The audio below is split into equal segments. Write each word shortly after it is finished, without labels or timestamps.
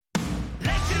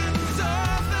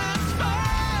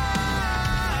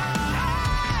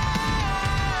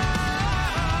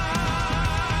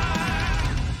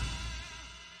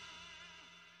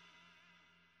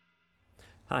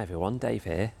Hi everyone, Dave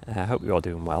here. I hope you're all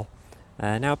doing well.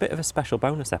 Now a bit of a special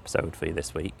bonus episode for you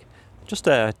this week. Just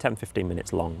 10-15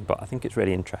 minutes long, but I think it's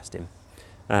really interesting.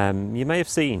 You may have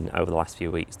seen over the last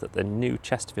few weeks that the new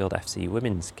Chesterfield FC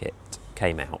women's kit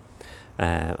came out.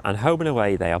 And home and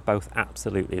away they are both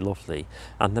absolutely lovely,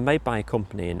 and they're made by a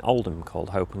company in Oldham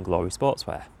called Hope and Glory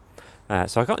Sportswear.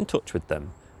 So I got in touch with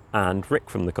them, and Rick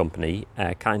from the company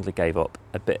kindly gave up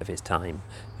a bit of his time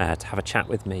to have a chat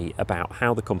with me about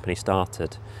how the company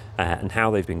started and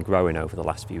how they've been growing over the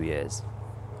last few years.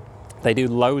 They do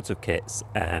loads of kits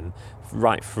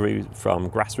right through from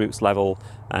grassroots level,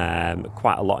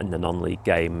 quite a lot in the non-league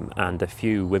game, and a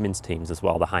few women's teams as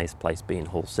well, the highest place being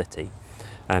Hull City.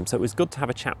 So it was good to have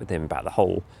a chat with him about the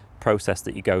whole process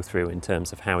that you go through in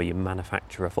terms of how you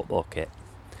manufacture a football kit.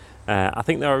 I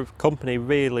think they're a company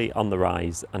really on the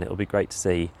rise, and it'll be great to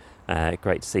see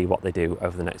what they do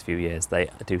over the next few years. They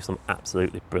do some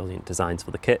absolutely brilliant designs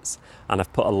for the kits, and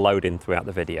I've put a load in throughout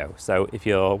the video. So if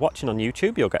you're watching on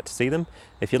YouTube, you'll get to see them.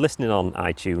 If you're listening on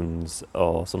iTunes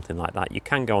or something like that, you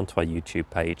can go onto our YouTube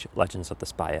page, Legends of the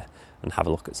Spire, and have a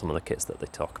look at some of the kits that they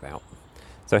talk about.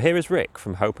 So here is Rick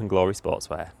from Hope and Glory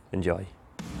Sportswear. Enjoy.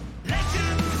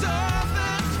 Legends of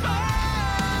the Spire.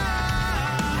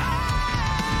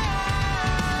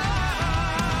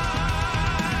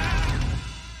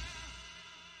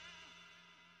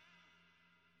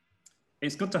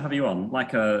 It's good to have you on.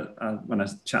 When I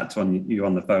chatted to you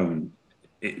on the phone,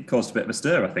 it caused a bit of a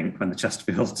stir, I think, when the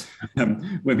Chesterfield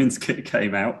women's kit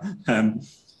came out.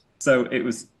 So it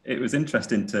was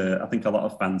interesting I think a lot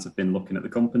of fans have been looking at the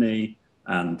company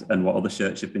and what other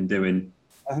shirts you've been doing,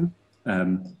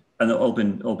 and they've all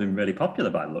been really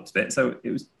popular by the looks of it. So it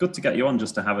was good to get you on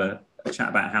just to have a chat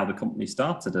about how the company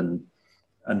started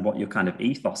and what your kind of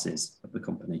ethos is of the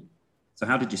company. So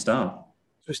how did you start?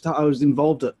 I was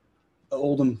involved at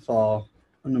Oldham for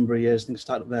a number of years. I think I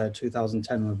started there in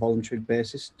 2010 on a voluntary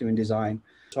basis doing design.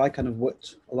 So I kind of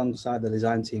worked alongside the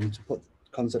design team to put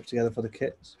concepts together for the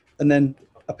kits. And then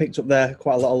I picked up there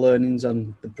quite a lot of learnings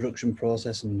on the production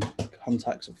process and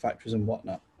contacts at factories and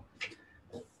whatnot.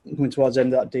 Coming towards the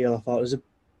end of that deal, I thought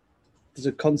there's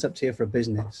a concept here for a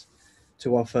business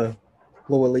to offer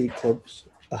lower league clubs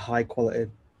a high quality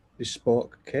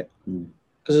bespoke kit.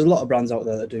 Because there's a lot of brands out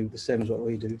there that do the same as what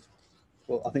we do.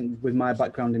 But I think with my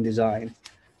background in design,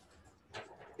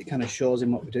 it kind of shows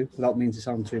in what we do without meaning to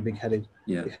sound too big-headed.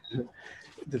 Yeah.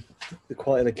 The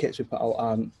quality of the kits we put out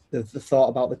aren't, the thought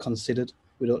about the considered.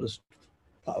 We don't just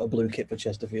put out a blue kit for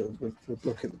Chesterfield. We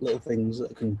look at little things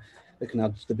that can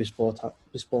add to the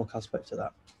bespoke aspect to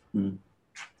that.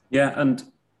 Yeah, and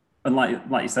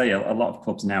like you say, a lot of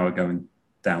clubs now are going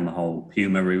down the whole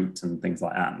Puma route and things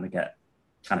like that, and they get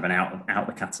kind of an out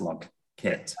the catalogue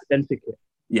kit. Identical.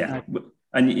 Yeah,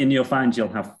 and you'll find you'll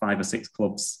have 5 or 6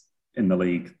 clubs in the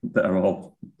league that are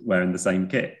all wearing the same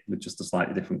kit with just a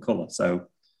slightly different colour. So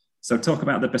talk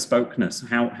about the bespokeness.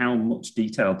 How much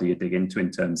detail do you dig into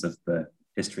in terms of the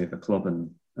history of a club and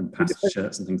past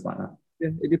shirts and things like that?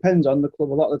 Yeah, it depends on the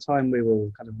club. A lot of the time we will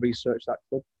kind of research that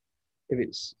club. If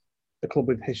it's a club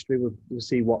with history, we'll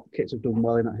see what kits have done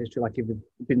well in that history. Like if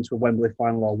we've been to a Wembley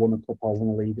final or won a cup or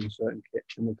won a league in a certain kit,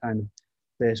 and we'll kind of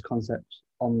base concepts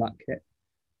on that kit.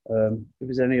 If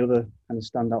there's any other kind of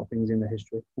standout things in the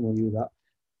history, and we'll use that.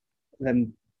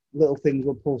 Then little things,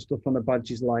 we'll pull stuff on the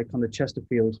badges, like on the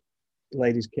Chesterfield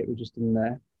ladies kit we've just in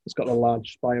there. It's got a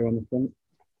large spire on the front,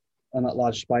 and that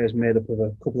large spire is made up of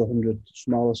a couple of hundred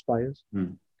smaller spires.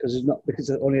 Because it's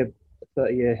only a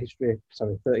 30-year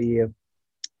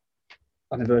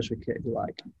anniversary kit, if you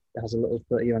like. It has a little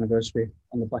 30-year anniversary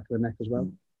on the back of the neck as well.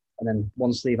 And then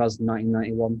one sleeve has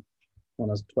 1991, one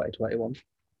has 2021.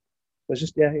 It's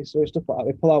just, so it's stuff like that.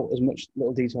 We pull out as much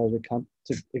little detail as we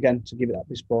can to give it that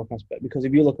bespoke aspect. Because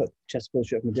if you look at Chesterfield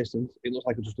shirt from a distance, it looks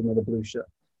like just another blue shirt.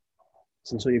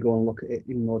 So until you go and look at it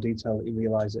in more detail, that you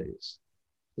realise there's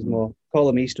more, call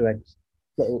them Easter eggs,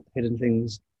 little hidden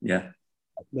things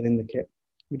within the kit.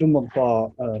 We've done one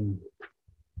for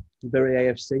Bury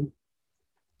AFC,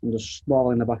 and just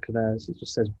small in the back of theirs, it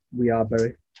just says, "We are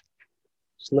Bury."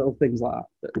 Just little things like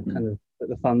that kind of that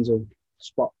the fans will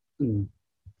spot, and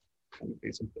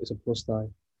it's a plus side.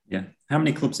 Yeah. How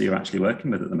many clubs are you actually working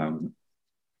with at the moment?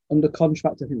 Under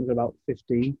contract, I think we've got about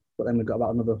 15, but then we've got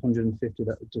about another 150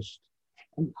 that are just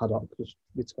ad hoc, just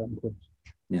return clubs.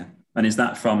 Yeah. And is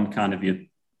that from kind of your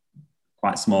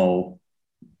quite small,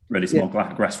 really small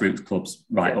grassroots clubs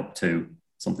up to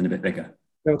something a bit bigger?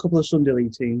 We have a couple of Sunday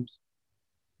League teams,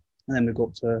 and then we go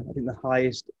up to, I think the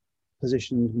highest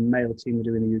positioned male team we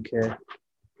do in the UK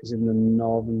is in the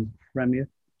Northern Premier,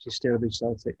 which is Steerbridge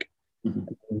Celtic. And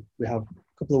we have a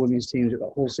couple of women's teams. We've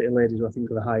got Hull City Ladies, who I think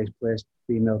are the highest placed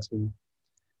female team.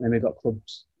 And then we've got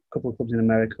clubs, a couple of clubs in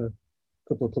America, a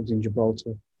couple of clubs in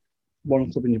Gibraltar.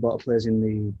 One club in Gibraltar plays in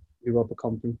the Europa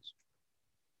Conference,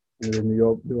 and in the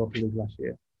Europa League last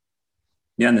year.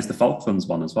 Yeah, and there's the Falklands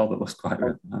one as well that looks quite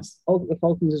nice. Oh, the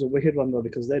Falcons is a weird one though,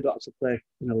 because they don't actually play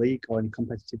in a league or any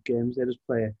competitive games. They just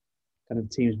play kind of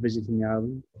teams visiting the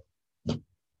island.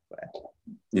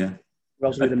 Yeah. We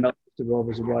also did the Melchester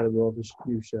Rovers and Royal Rovers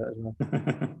new shirt as well.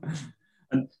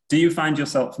 And do you find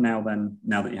yourself now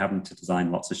that you're having to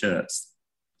design lots of shirts,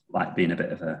 like being a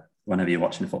bit of a, whenever you're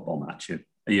watching a football match,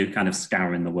 are you kind of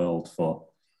scouring the world for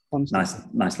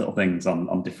nice little things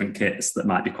on different kits that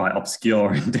might be quite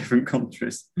obscure in different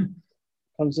countries?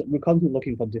 We're constantly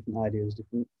looking for different ideas,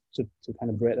 to kind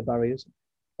of break the barriers.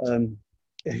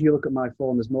 If you look at my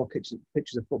phone, there's more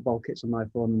pictures of football kits on my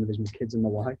phone than there is my kids and my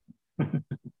wife.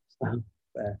 So,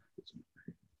 it's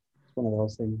one of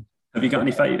those things. Have you got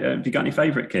any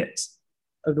favourite kits?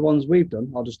 Of the ones we've done,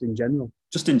 or just in general?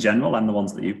 Just in general, and the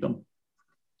ones that you've done.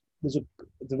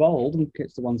 They're all Oldham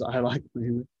kits, the ones that I like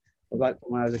mainly. I like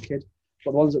when I was a kid.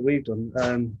 But the ones that we've done,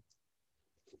 there's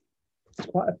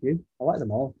quite a few. I like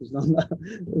them all. There's none that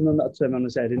I turn around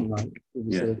and say I didn't like.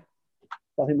 Yeah.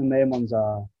 But I think the main ones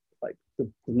are like the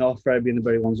North Ferriby and the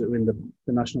Bury ones that were in the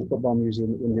National Football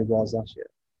Museum that won the awards last year.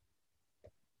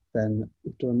 Then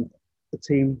we've done a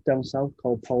team down south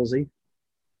called Palsy.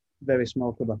 Very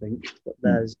small club, I think. But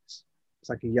it's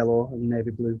like a yellow and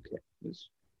navy blue kit. It's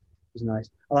nice.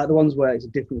 I like the ones where it's a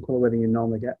different colour than you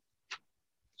normally get.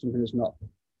 Something that's not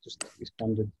just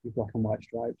standard with black and white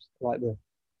stripes. I like the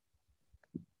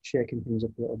shaking things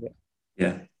up a little bit.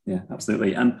 Yeah,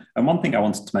 absolutely. And one thing I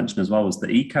wanted to mention as well was the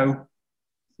Eco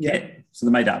kit. So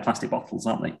they're made out of plastic bottles,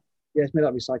 aren't they? Yeah, it's made out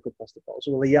of recycled plastic bottles.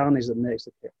 So the yarn is that makes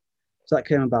the kit. So that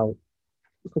came about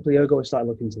a couple of years ago. We started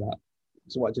looking into that.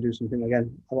 So I wanted to do something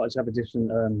again. I wanted to have a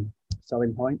different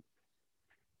selling point.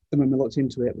 And when we looked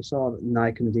into it, we saw that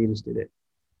Nike and Adidas did it.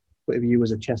 But if you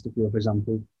was a Chesterfield, for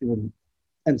example, you wouldn't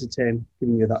entertain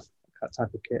giving you that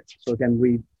type of kit. So again,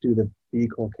 we do the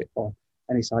Eco kit for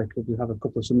any size club. We have a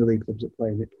couple of Sunday League clubs that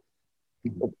play it.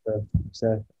 Up to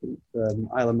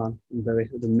Isle of Man and Bury,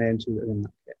 the main two that are in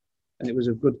that kit. And it was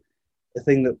a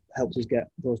thing that helped us get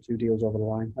those two deals over the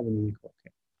line, having the Eco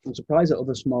kit. I'm surprised that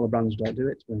other smaller brands don't do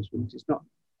it, to be honest with you. It's not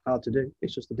hard to do.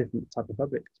 It's just a different type of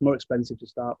fabric. It's more expensive to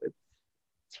start with.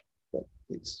 But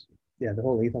it's, the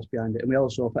whole ethos behind it. And we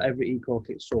also, for every Eco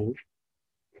kit sold,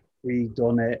 we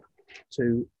donate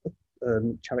to a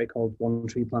charity called One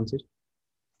Tree Planted.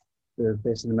 They're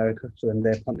based in America, so then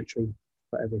they plant a tree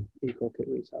for every Eco kit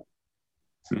we sell.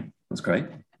 That's great.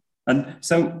 And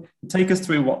so take us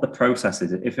through what the process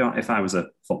is. If I was a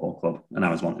football club and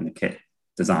I was wanting a kit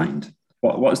designed,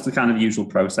 what's the kind of usual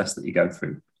process that you go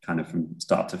through, kind of from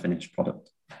start to finish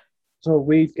product? So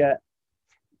we get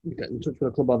in touch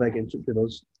with a club, or they get in touch with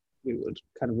us. We would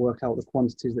kind of work out the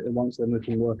quantities that they want, so then we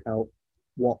can work out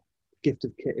what gift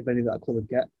of kit, if any, that club would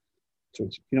get. So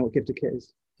you know what gift of kit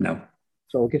is? No.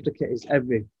 So a gift of kit is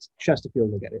every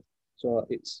Chesterfield will get it. So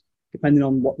it's depending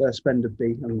on what their spend would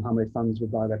be and how many fans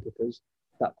would buy replicas,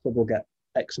 that club will get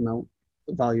X amount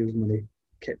of value of money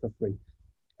kit for free.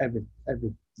 Every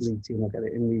league team will get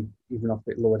it, and we even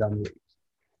offer it lower down the leagues.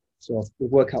 So we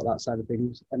work out that side of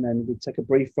things, and then we take a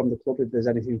brief from the club if there's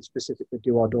anything specific they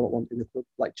do or don't want in the club.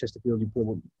 Like Chesterfield, you probably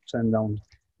won't turn around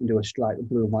and do a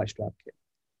blue and white stripe kit,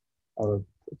 or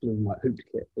a blue and white hooped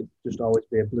kit. It'd just always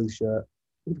be a blue shirt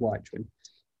with white trim.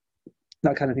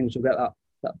 That kind of thing. So we get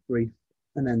that brief,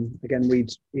 and then again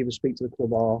we'd either speak to the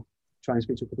club or try and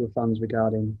speak to a couple of fans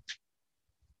regarding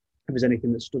if there's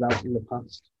anything that stood out in the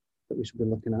past that we should be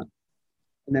looking at.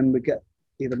 And then we get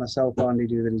either myself or Andy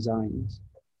do the designs.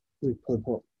 We put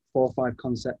 4 or 5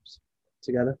 concepts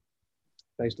together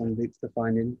based on the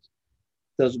findings.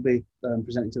 Those will be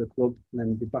presented to the club, and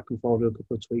then be back and forward with a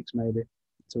couple of tweaks maybe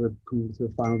to come to a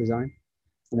final design.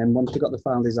 And then once we've got the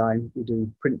final design, we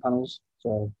do print panels.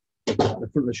 So the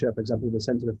front of the shirt, for example, we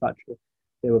send to the factory.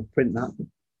 They would print that,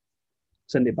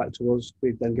 send it back to us.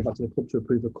 We then give back to the club to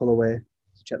approve the colourway,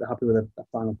 to check they're happy with a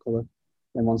final colour.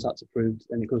 Then once that's approved,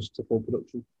 then it goes to full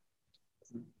production.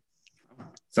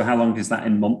 So how long is that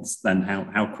in months then?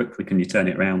 How quickly can you turn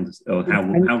it around? Or how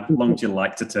long do you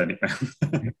like to turn it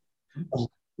around?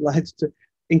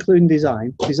 Including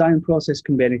design. Design process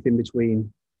can be anything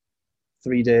between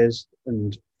 3 days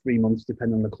and 3 months,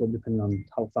 depending on the club, depending on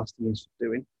how fast it is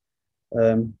doing.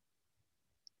 The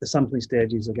sampling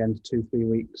stages, again, 2-3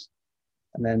 weeks.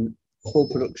 And then full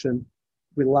production.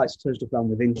 We like to turn stuff around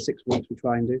within 6 weeks, we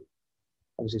try and do.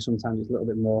 Obviously, sometimes it's a little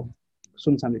bit more.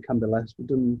 Sometimes it can be less.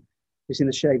 We've seen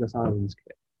the Chagos Islands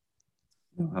kit.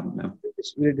 No, I haven't, no.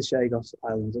 We did the Chagos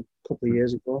Islands a couple of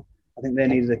years ago. I think they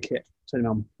needed a kit turning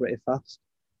around pretty fast.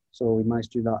 So we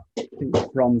managed to do that. I think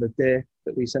from the day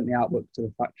that we sent the artwork to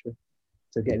the factory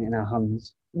to getting it in our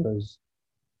hands was,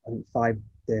 I think, 5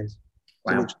 days.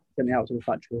 So Wow. we sent it out to the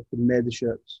factory. We made the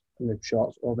shirts and the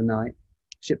shorts overnight,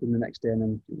 shipped them the next day, and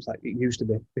then it was like it used to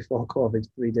be before COVID,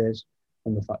 3 days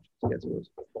from the factory to get to us.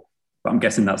 But I'm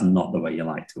guessing that's not the way you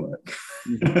like to work.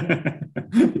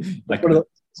 Like,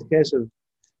 It's a case of,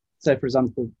 say, for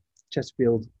example,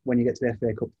 Chesterfield, when you get to the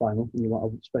FA Cup final and you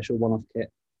want a special one-off kit,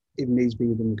 it needs to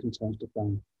be them can turn stuff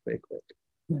down pretty quick.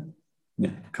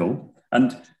 yeah, cool.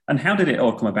 And how did it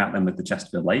all come about then with the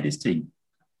Chesterfield ladies team?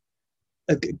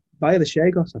 Via the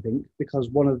Shagos, I think, because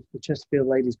one of the Chesterfield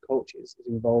ladies coaches is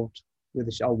involved with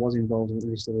the, or was involved,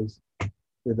 and still is,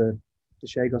 with the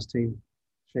Shagos team,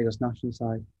 Shagos national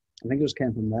side. I think it just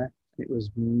came from there. It was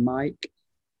Mike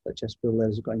that Chesterfield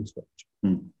ladies got in touch.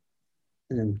 Hmm.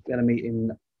 And then we had a meeting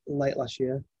late last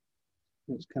year.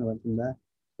 And it just kind of went from there.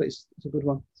 But it's a good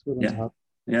one. It's a good one to have.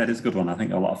 Yeah, it is a good one. I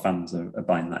think a lot of fans are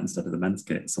buying that instead of the men's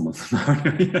kit. Some of them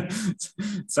are.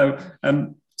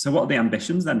 So what are the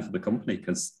ambitions then for the company?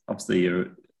 Because obviously,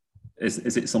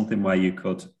 is it something where you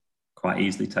could quite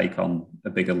easily take on a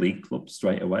bigger league club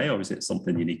straight away, or is it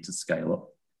something you need to scale up?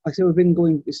 Like I said, we've been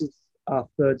going. This is our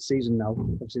 3rd season now.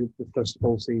 Obviously, the first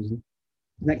full season.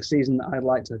 Next season, I'd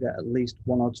like to get at least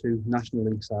 1 or 2 National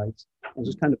League sides and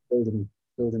just kind of building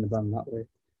the brand that way.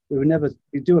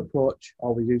 We do approach,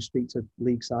 or we do speak to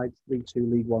league sides, League 2,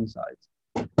 League 1 sides.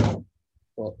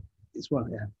 But it's one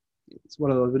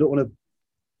of those, we don't want to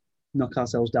knock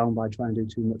ourselves down by trying to do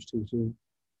too much too soon.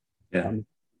 Yeah.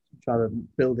 Try to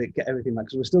build it, get everything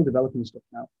because we're still developing stuff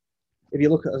now. If you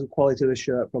look at the quality of the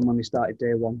shirt from when we started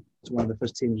day one to one of the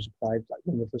first teams we supplied, like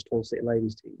one of the first Hull City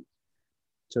ladies teams,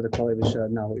 to the quality of the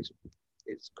shirt now,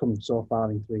 it's come so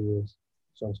far in 3 years.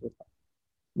 So far.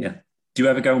 Yeah. Do you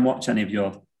ever go and watch any of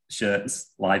your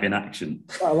shirts live in action?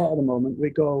 Quite a lot at the moment.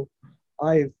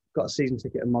 I've got a season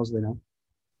ticket at Mosley now,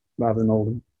 rather than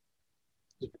Oldham,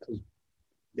 just because,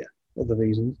 other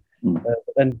reasons. Mm. But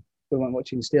then we went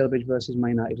watching Stalybridge versus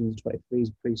Man United in the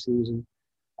 23s pre-season.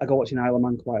 I go watching Isle of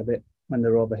Man quite a bit when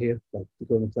they're over here. Well, they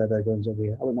go and play their games over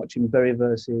here. I went watching Bury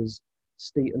versus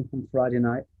Steeton on Friday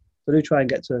night. So I do try and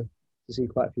get to see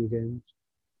quite a few games.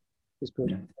 It's good.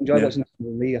 Yeah. Enjoy watching the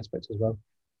league aspects as well.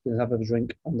 You know, have a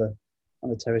drink on the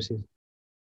terraces.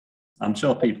 I'm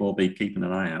sure people will be keeping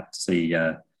an eye out to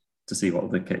see what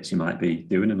other kits you might be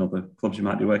doing and other clubs you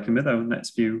might be working with over the next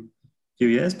few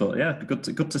years. But yeah, good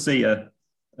to see a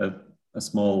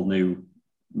small new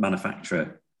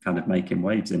manufacturer kind of making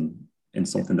waves in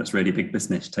something that's really big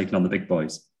business, taking on the big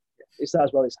boys. It's that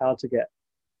as well. It's hard to get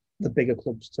the bigger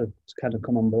clubs to kind of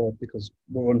come on board because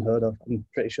we're unheard of. I'm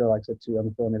pretty sure, like I said to you on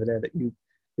the phone the other day, that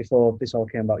before this all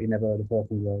came about, you never heard of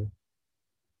Open Glory.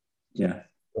 Yeah.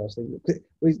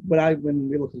 When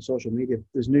we look at social media,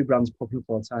 there's new brands popping up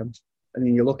all the time, and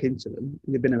then you look into them,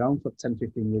 and they've been around for 10,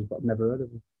 15 years, but I've never heard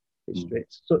of them.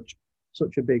 It's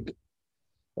such a big,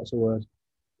 what's the word?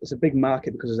 It's a big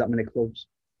market because there's that many clubs,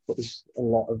 but there's a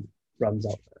lot of brands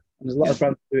out there, and there's a lot of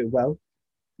brands that do it well,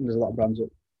 and there's a lot of brands that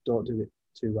don't do it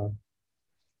too well.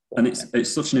 And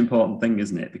it's such an important thing,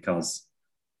 isn't it? Because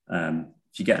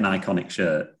if you get an iconic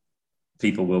shirt,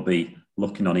 people will be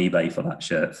looking on eBay for that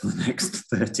shirt for the next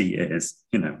 30 years.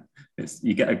 You know,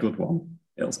 you get a good one,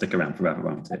 it'll stick around forever,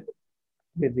 won't it?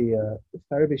 With the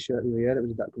Ferriby shirt the other year, that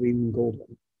was that green and gold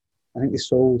one. I think they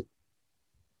sold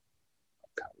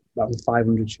about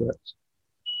 500 shirts,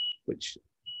 which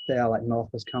they are like North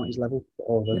West Counties level, but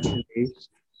over in the East.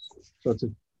 So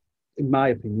in my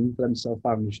opinion, for them to sell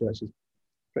 500 shirts is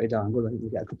pretty darn good. I think you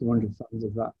get a couple of hundred fans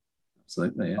of that.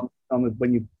 Absolutely, yeah. And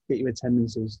when you get your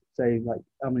attendances, say, like,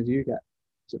 how many do you get?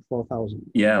 Is it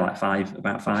 4,000? Yeah, like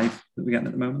about five that we're getting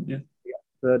at the moment, yeah. You get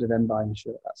a third of them buying a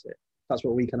shirt, that's it. That's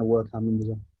what we kind of work our numbers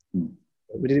on. Mm.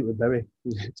 We did it with Bury.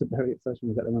 We did it to Bury at first when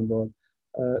we got them on board.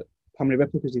 How many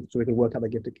replicas so we could work out the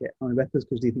gift of kit? How many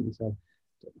replicas do you think we sell?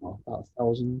 I don't know, about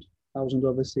 1,000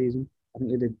 over the season. I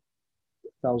think they did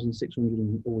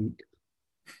 1,600 a week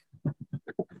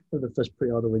for the first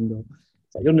pre-order window.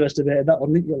 So you underestimated that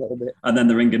one, didn't you, a little bit? And then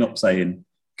they're ringing up saying,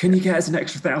 can you get us an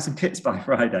extra 1,000 kits by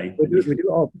Friday? We do it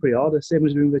all pre-order, same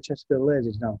as we do with the Chesterfield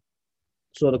Ladies now.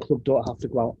 So the club don't have to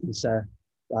go out and say,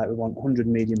 right, we want 100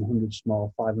 medium, 100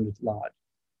 small, 500 large.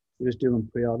 We just do them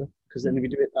pre-order. Because then if you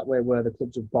do it that way where the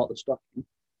clubs have bought the stock in,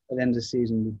 at the end of the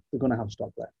season, they're going to have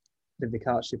stock left. If they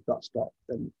can't ship that stock,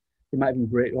 then they might even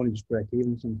only just break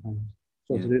even sometimes.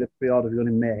 So to do the pre-order, we're going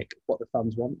to make what the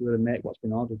fans want. We're going to make what's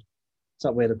been ordered. So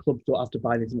that way the clubs don't have to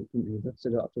buy anything up front either. So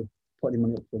they don't have to put any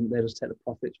money up front. They just take the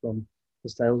profits from the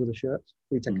sales of the shirts.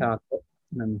 We take our cut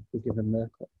and then we give them their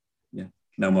cut. Yeah.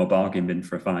 no more bargain bin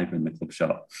for a £5 in the club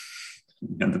shop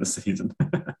at the end of the season.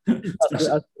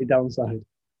 That's the downside.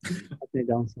 That's the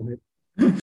downside.